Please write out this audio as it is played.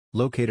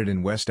Located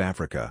in West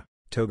Africa,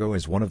 Togo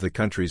is one of the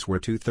countries where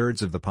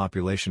two-thirds of the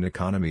population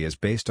economy is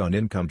based on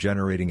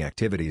income-generating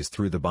activities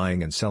through the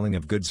buying and selling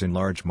of goods in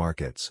large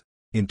markets.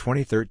 In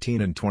 2013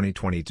 and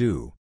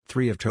 2022,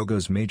 three of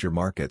Togo's major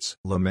markets,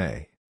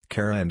 Lomé,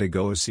 Kara and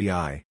Agoe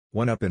Assiyeye,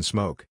 went up in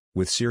smoke,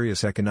 with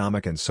serious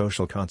economic and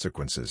social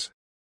consequences.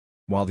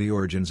 While the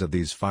origins of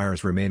these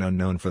fires remain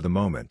unknown for the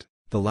moment,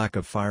 the lack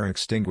of fire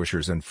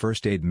extinguishers and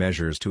first aid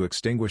measures to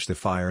extinguish the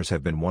fires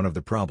have been one of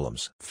the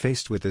problems.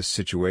 Faced with this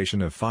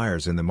situation of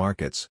fires in the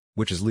markets,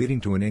 which is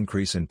leading to an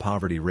increase in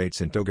poverty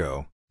rates in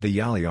Togo, the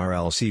Yali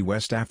Rlc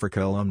West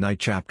Africa Alumni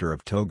chapter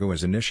of Togo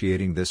is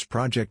initiating this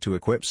project to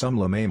equip some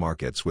Lomé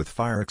markets with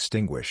fire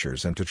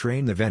extinguishers and to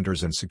train the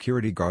vendors and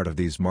security guard of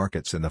these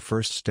markets in the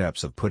first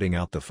steps of putting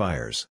out the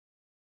fires.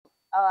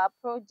 Our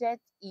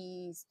project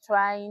is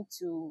trying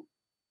to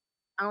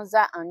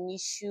answer an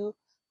issue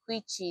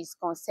which is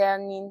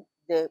concerning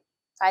the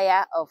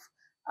fire of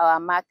our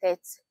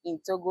markets in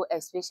Togo,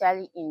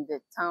 especially in the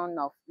town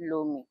of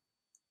Lomé.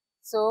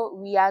 So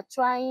we are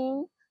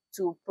trying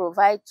to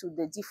provide to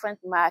the different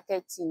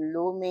markets in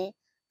Lomé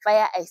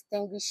fire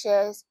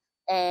extinguishers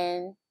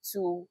and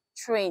to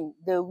train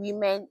the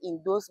women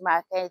in those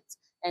markets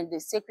and the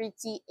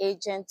security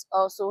agents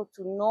also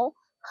to know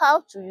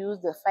how to use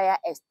the fire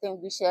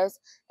extinguishers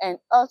and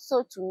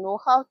also to know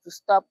how to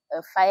stop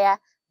a fire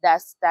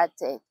that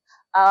started.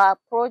 Our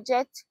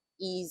project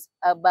is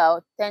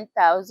about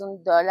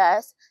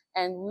 $10,000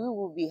 and we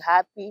will be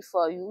happy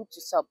for you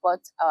to support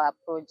our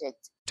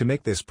project. To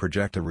make this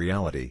project a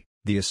reality,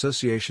 the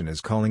association is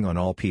calling on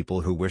all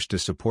people who wish to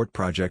support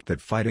projects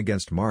that fight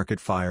against market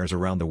fires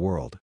around the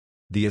world.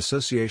 The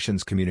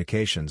association's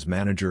communications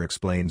manager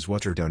explains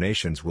what her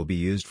donations will be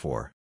used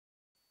for.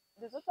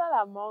 The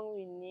total amount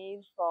we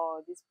need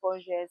for this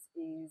project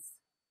is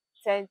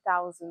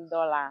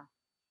 $10,000.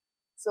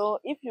 So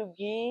if you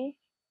give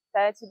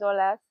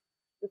 $30,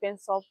 you can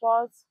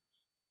support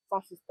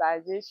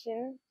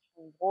sensitization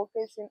and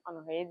broadcasting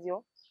on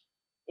radio.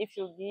 If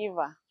you give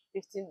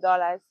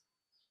 $15,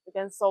 you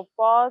can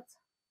support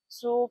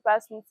 2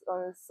 persons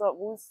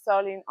who's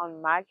selling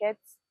on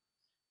markets,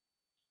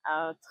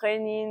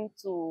 training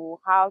to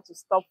how to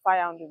stop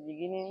fire on the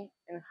beginning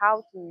and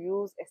how to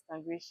use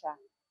extinguisher.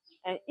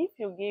 And if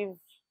you give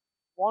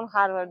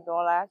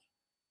 $100,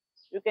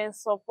 you can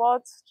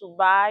support to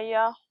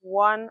buy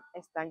 1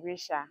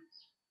 extinguisher.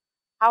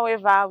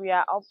 However, we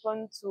are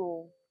open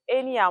to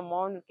any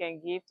amount you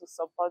can give to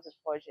support the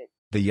project.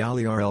 The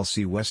Yali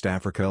Rlc West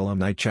Africa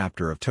Alumni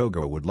chapter of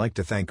Togo would like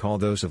to thank all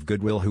those of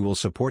goodwill who will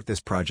support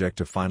this project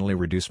to finally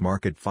reduce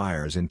market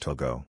fires in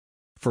Togo.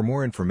 For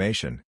more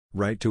information,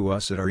 write to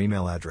us at our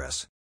email address.